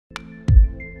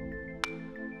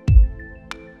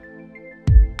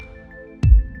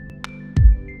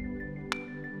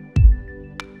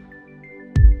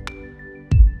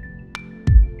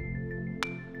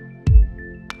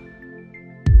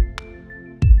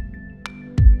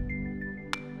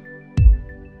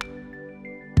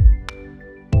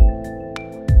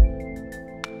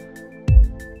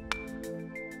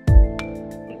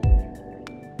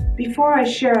Before I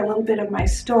share a little bit of my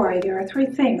story, there are three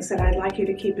things that I'd like you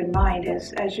to keep in mind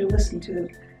as you listen to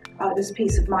this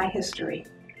piece of my history.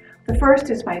 The first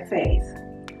is my faith.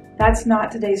 That's not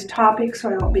today's topic,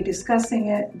 so I won't be discussing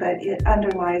it, but it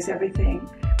underlies everything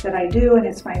that I do, and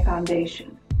it's my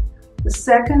foundation. The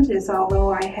second is,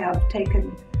 although I have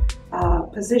taken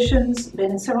positions,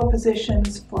 been in several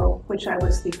positions for which I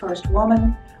was the first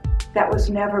woman, that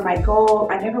was never my goal.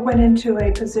 I never went into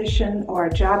a position or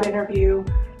a job interview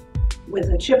with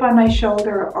a chip on my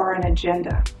shoulder or an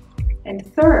agenda. And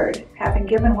third, having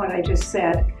given what I just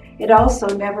said, it also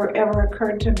never ever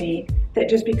occurred to me that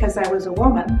just because I was a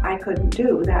woman, I couldn't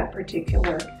do that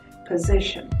particular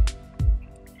position.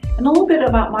 And a little bit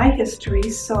about my history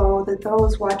so that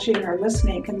those watching or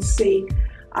listening can see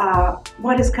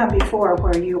what has come before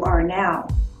where you are now.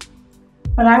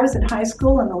 When I was in high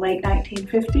school in the late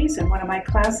 1950s, in one of my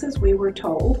classes, we were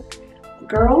told,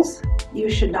 girls, you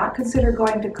should not consider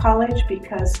going to college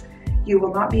because you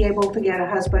will not be able to get a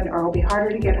husband, or it will be harder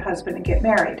to get a husband and get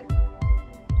married.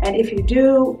 And if you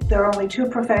do, there are only two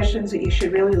professions that you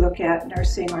should really look at,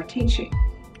 nursing or teaching.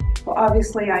 Well,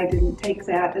 obviously I didn't take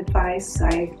that advice.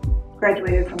 I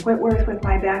graduated from Whitworth with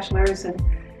my bachelor's and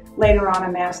later on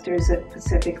a master's at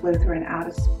Pacific Lutheran out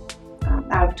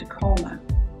of Tacoma.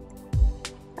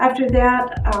 After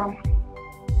that,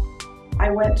 I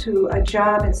went to a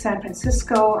job in San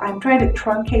Francisco. I'm trying to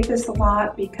truncate this a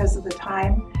lot because of the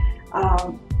time.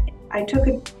 I took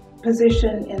a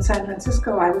position in San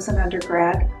Francisco. I was an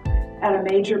undergrad at a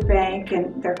major bank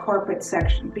in their corporate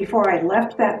section. Before I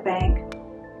left that bank,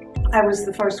 I was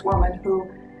the first woman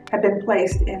who had been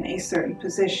placed in a certain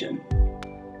position.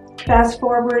 Fast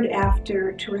forward,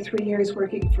 after 2 or 3 years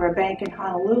working for a bank in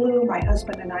Honolulu, my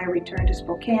husband and I returned to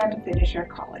Spokane to finish our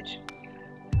college.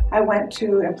 I went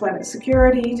to Employment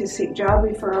Security to seek job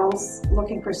referrals,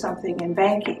 looking for something in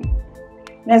banking.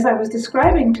 And as I was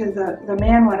describing to the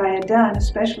man what I had done,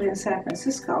 especially in San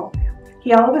Francisco,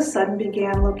 he all of a sudden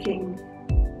began looking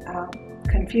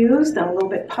confused and a little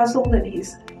bit puzzled, and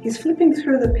he's flipping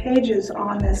through the pages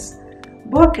on this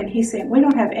book, and he's saying, we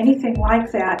don't have anything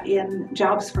like that in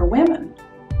jobs for women.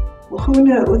 Well, who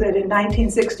knew that in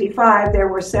 1965 there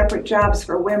were separate jobs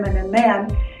for women and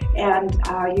men, and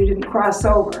you didn't cross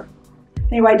over.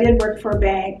 Anyway, I did work for a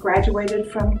bank, graduated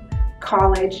from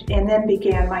college, and then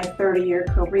began my 30-year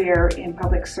career in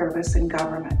public service and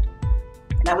government.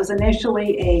 And I was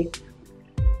initially a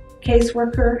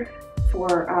caseworker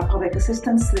for public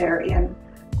assistance there in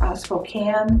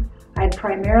Spokane. I had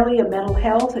primarily a mental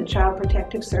health and child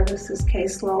protective services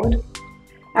caseload.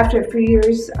 After a few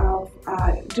years of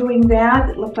doing that,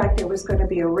 it looked like there was going to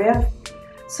be a rift,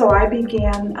 so I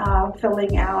began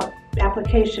filling out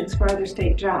applications for other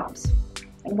state jobs.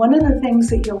 And one of the things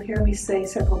that you'll hear me say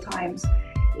several times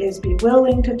is be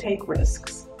willing to take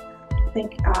risks. I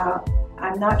think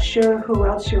I'm not sure who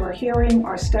else you are hearing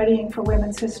or studying for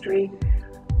women's history,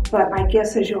 but my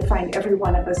guess is you'll find every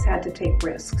one of us had to take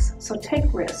risks. So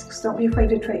take risks. Don't be afraid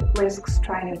to take risks.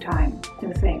 Try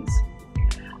new things.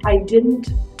 I didn't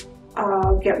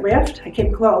get riffed. I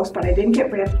came close, but I didn't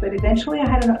get riffed. But eventually I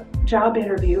had a job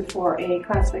interview for a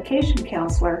classification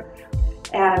counselor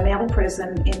at a male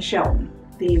prison in Shelton,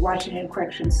 the Washington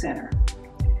Correction Center.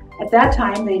 At that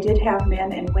time, they did have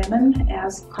men and women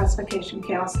as classification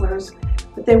counselors,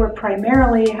 but they were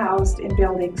primarily housed in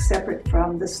buildings separate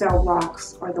from the cell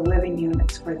blocks or the living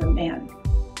units for the men.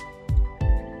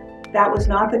 That was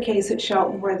not the case at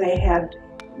Shelton, where they had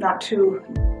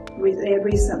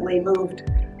recently moved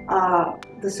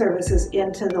the services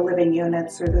into the living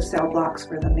units or the cell blocks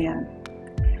for the men.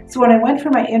 So when I went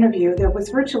for my interview, there was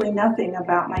virtually nothing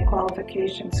about my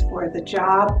qualifications for the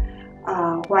job.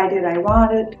 Why did I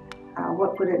want it?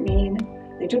 What would it mean?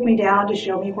 They took me down to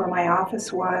show me where my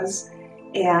office was,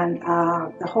 and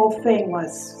the whole thing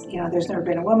was, there's never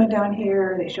been a woman down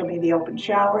here. They showed me the open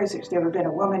showers. There's never been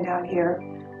a woman down here.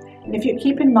 And if you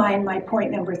keep in mind my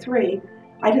point number 3,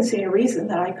 I didn't see a reason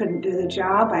that I couldn't do the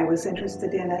job. I was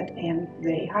interested in it, and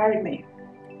they hired me.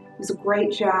 It was a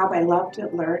great job. I loved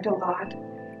it, learned a lot.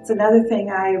 It's another thing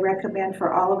I recommend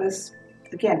for all of us.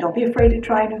 Again, don't be afraid to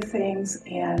try new things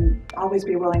and always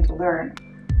be willing to learn.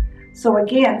 So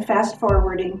again, fast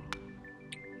forwarding,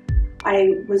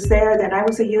 I was there, then I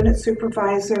was a unit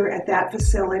supervisor at that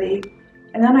facility,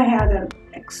 and then I had an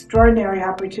extraordinary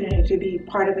opportunity to be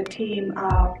part of a team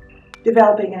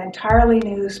developing an entirely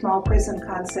new small prison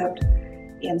concept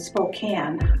in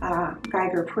Spokane,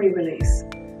 Geiger pre-release.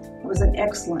 It was an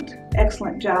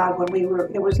excellent job. When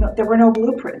there were no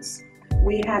blueprints.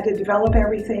 We had to develop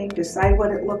everything, decide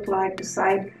what it looked like,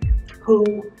 decide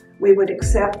who we would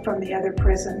accept from the other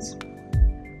prisons.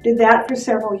 Did that for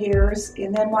several years,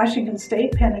 and then Washington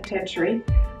State Penitentiary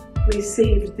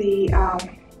received the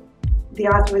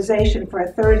authorization for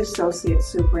a third associate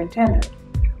superintendent.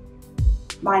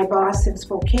 My boss in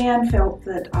Spokane felt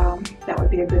that that would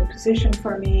be a good position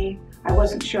for me. I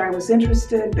wasn't sure I was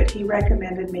interested, but he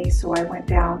recommended me, so I went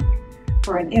down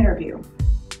for an interview.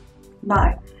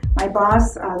 My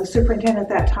boss, the superintendent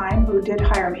at that time, who did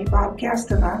hire me, Bob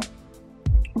Castana,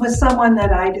 was someone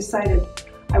that I decided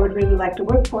I would really like to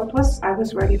work for, plus I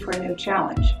was ready for a new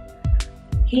challenge.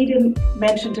 He didn't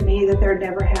mention to me that there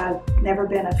never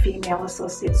been a female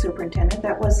associate superintendent.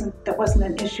 That wasn't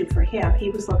an issue for him. He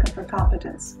was looking for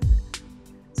competence.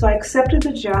 So I accepted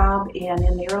the job, and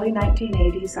in the early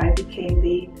 1980s I became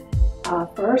the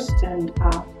first, and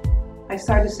I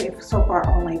started to say so far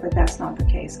only, but that's not the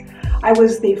case. I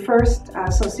was the first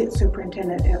associate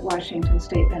superintendent at Washington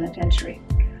State Penitentiary.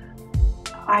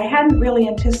 I hadn't really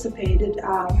anticipated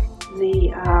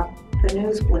the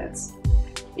news blitz.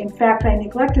 In fact, I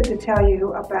neglected to tell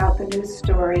you about the news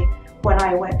story when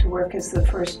I went to work as the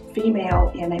first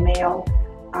female in a male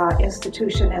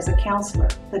institution as a counselor.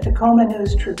 The Tacoma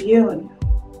News-Tribune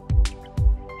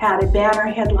had a banner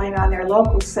headline on their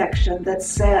local section that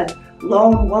said,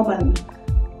 "Lone woman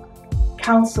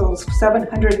counsels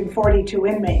 742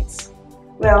 inmates."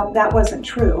 Well, that wasn't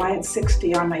true. I had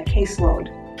 60 on my caseload,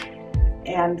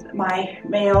 and my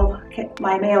male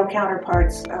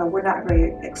counterparts were not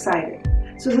very excited.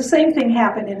 So the same thing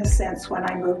happened in a sense when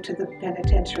I moved to the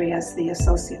penitentiary as the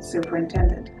associate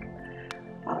superintendent.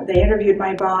 They interviewed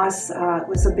my boss. It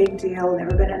was a big deal.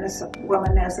 Never been a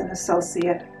woman as an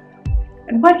associate.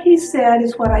 And what he said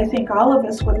is what I think all of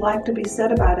us would like to be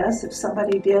said about us if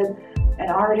somebody did an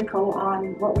article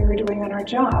on what we were doing on our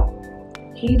job.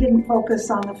 He didn't focus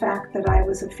on the fact that I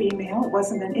was a female. It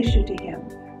wasn't an issue to him.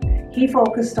 He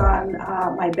focused on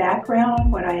my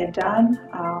background, what I had done,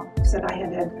 said I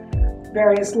had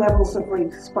various levels of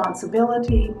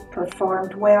responsibility,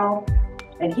 performed well,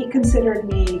 and he considered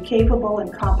me capable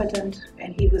and competent,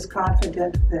 and he was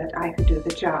confident that I could do the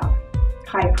job.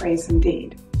 High praise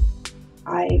indeed.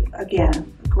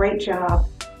 Again, great job.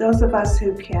 Those of us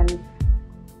who can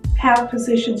have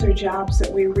positions or jobs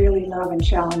that we really love and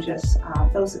challenge us,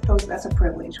 that's a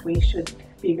privilege. We should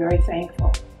be very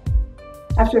thankful.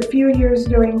 After a few years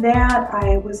doing that,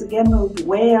 I was again moved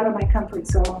way out of my comfort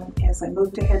zone as I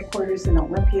moved to headquarters in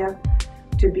Olympia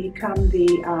to become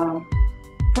the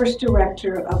first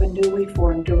director of a newly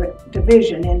formed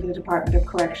division in the Department of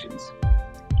Corrections.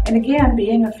 And again,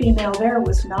 being a female there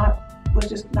was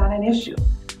just not an issue.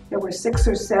 There were 6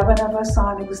 or 7 of us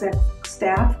on exec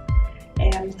staff,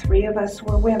 and 3 of us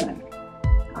were women.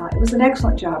 It was an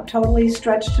excellent job, totally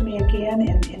stretched me again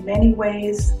in many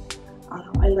ways.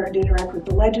 I learned to interact with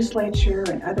the legislature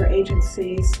and other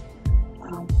agencies.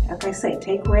 Like I say,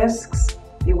 take risks,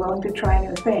 be willing to try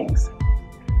new things.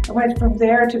 I went from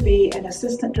there to be an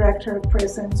assistant director of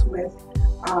prisons with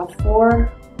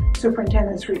 4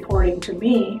 superintendents reporting to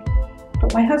me.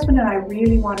 But my husband and I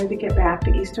really wanted to get back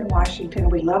to Eastern Washington.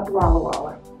 We loved Walla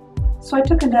Walla. So I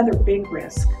took another big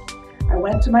risk. I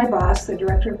went to my boss, the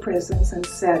director of prisons, and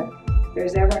said, if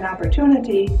there's ever an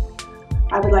opportunity,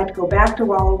 I would like to go back to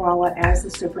Walla Walla as the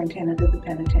superintendent of the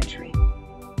penitentiary.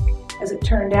 As it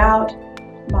turned out,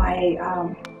 my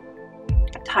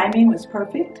timing was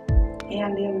perfect,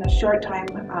 and in a short time,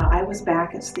 I was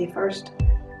back as the first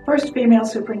female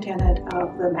superintendent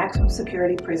of the maximum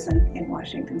security prison in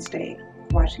Washington State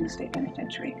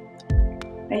Penitentiary.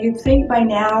 Now you'd think by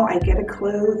now I get a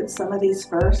clue that some of these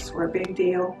firsts were a big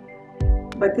deal,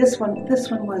 but this one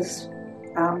was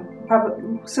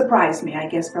probably surprised me, I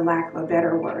guess, for lack of a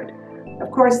better word.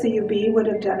 Of course, the UB would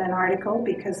have done an article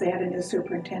because they had a new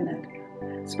superintendent.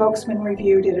 Spokesman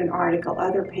Review did an article,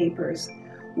 other papers.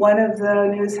 One of the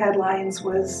news headlines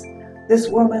was, "This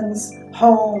woman's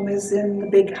home is in the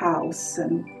big house,"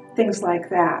 and things like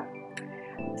that.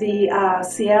 The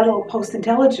Seattle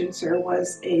Post-Intelligencer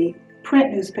was a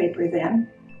print newspaper then,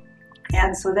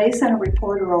 and so they sent a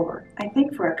reporter over, I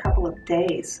think for a couple of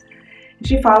days.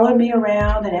 She followed me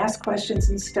around and asked questions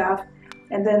and stuff,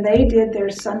 and then they did their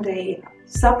Sunday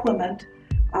supplement,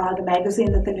 the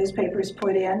magazine that the newspapers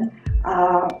put in.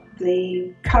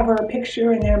 The cover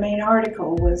picture in their main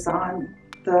article was on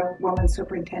the woman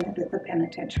superintendent at the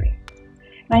penitentiary.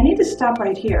 And I need to stop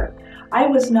right here. I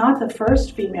was not the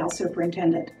first female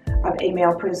superintendent of a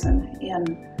male prison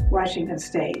in Washington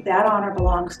State. That honor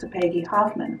belongs to Peggy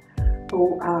Hoffman,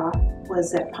 who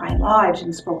was at Pine Lodge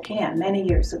in Spokane many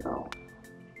years ago.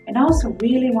 And I also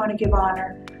really want to give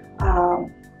honor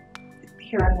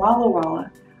here in Walla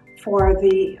Walla for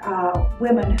the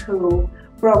women who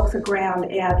broke the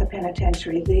ground at the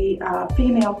penitentiary, the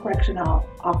female correctional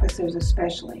officers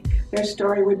especially. Their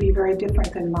story would be very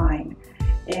different than mine,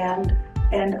 and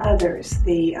others.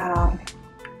 The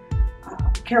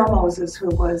Carol Moses, who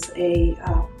was a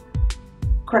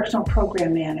correctional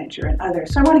program manager, and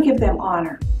others. So I want to give them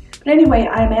honor. But anyway,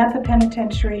 I'm at the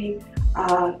penitentiary.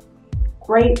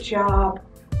 Great job.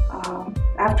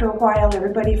 After a while,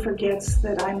 everybody forgets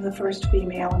that I'm the first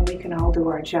female and we can all do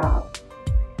our job.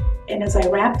 And as I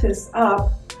wrap this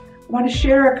up, I want to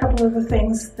share a couple of the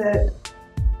things that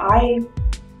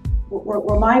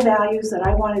were my values that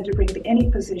I wanted to bring to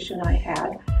any position I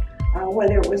had,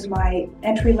 whether it was my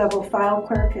entry-level file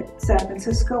clerk at San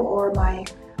Francisco or my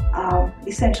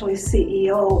essentially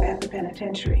CEO at the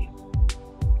penitentiary.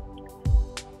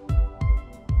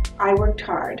 I worked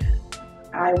hard.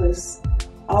 I was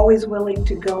always willing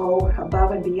to go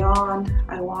above and beyond.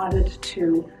 I wanted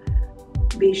to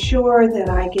be sure that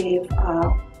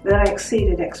that I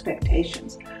exceeded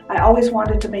expectations. I always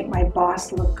wanted to make my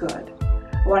boss look good.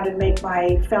 I wanted to make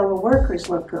my fellow workers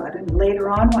look good. And later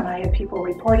on, when I had people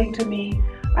reporting to me,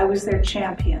 I was their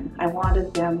champion. I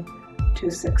wanted them to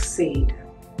succeed.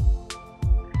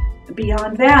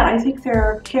 Beyond that, I think there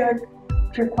are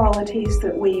character qualities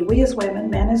that we as women,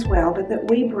 men as well, but that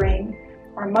we bring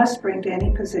or must bring to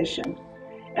any position.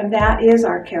 And that is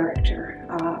our character.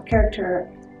 Character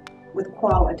with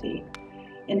quality,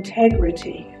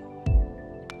 integrity,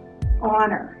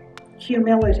 honor,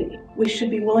 humility. We should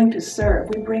be willing to serve.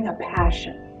 We bring a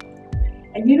passion.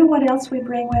 And you know what else we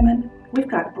bring, women? We've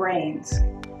got brains.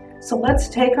 So let's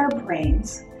take our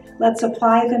brains, let's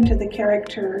apply them to the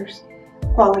characters,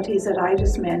 qualities that I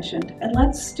just mentioned, and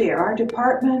let's steer our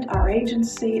department, our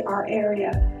agency, our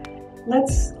area.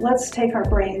 Let's take our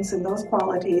brains and those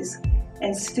qualities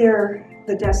and steer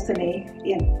the destiny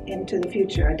into the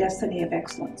future, a destiny of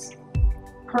excellence.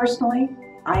 Personally,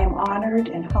 I am honored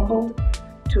and humbled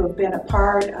to have been a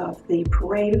part of the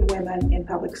parade of women in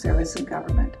public service and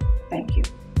government. Thank you.